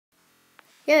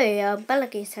Yeah, Bella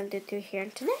sent it through here.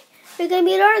 And today we're going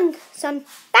to be learning some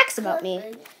facts about me.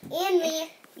 And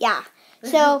me. Yeah.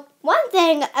 So, one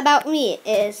thing about me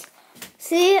is,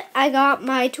 see, I got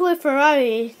my toy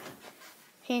Ferrari.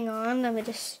 Hang on, let me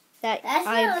just... That's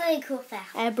a really cool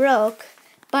fact. I broke.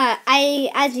 But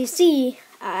as you see,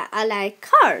 I like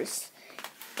cars.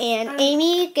 And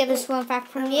Amy, give us one fact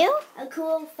from you. A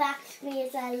cool fact for me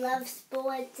is I love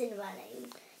sports and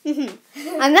running.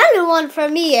 Another one for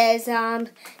me is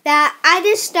that I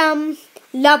just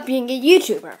love being a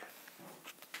YouTuber.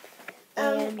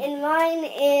 And mine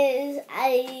is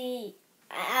I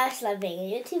also love being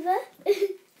a YouTuber.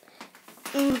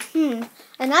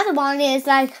 Another one is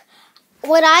like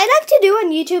what I like to do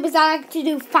on YouTube is I like to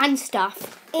do fun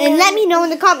stuff. And let me know in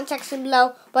the comment section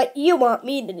below what you want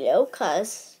me to do,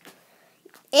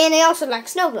 and I also like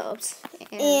snow globes.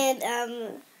 And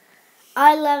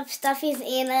I love stuffies,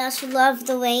 and I also love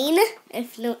the rain.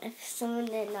 If someone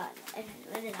did not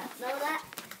know that.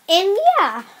 And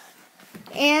yeah.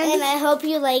 And I hope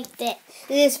you liked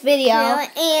this video.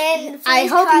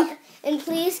 And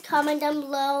please comment down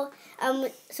below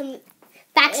some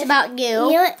facts about you.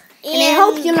 And I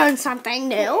hope you learned something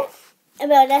new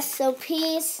about us. So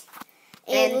peace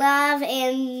and love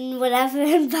and whatever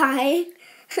and bye.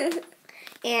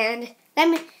 And let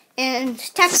me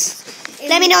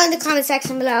know in the comment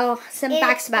section below some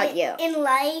facts about you. And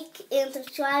like and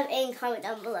subscribe and comment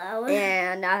down below.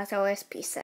 And as always, peace out.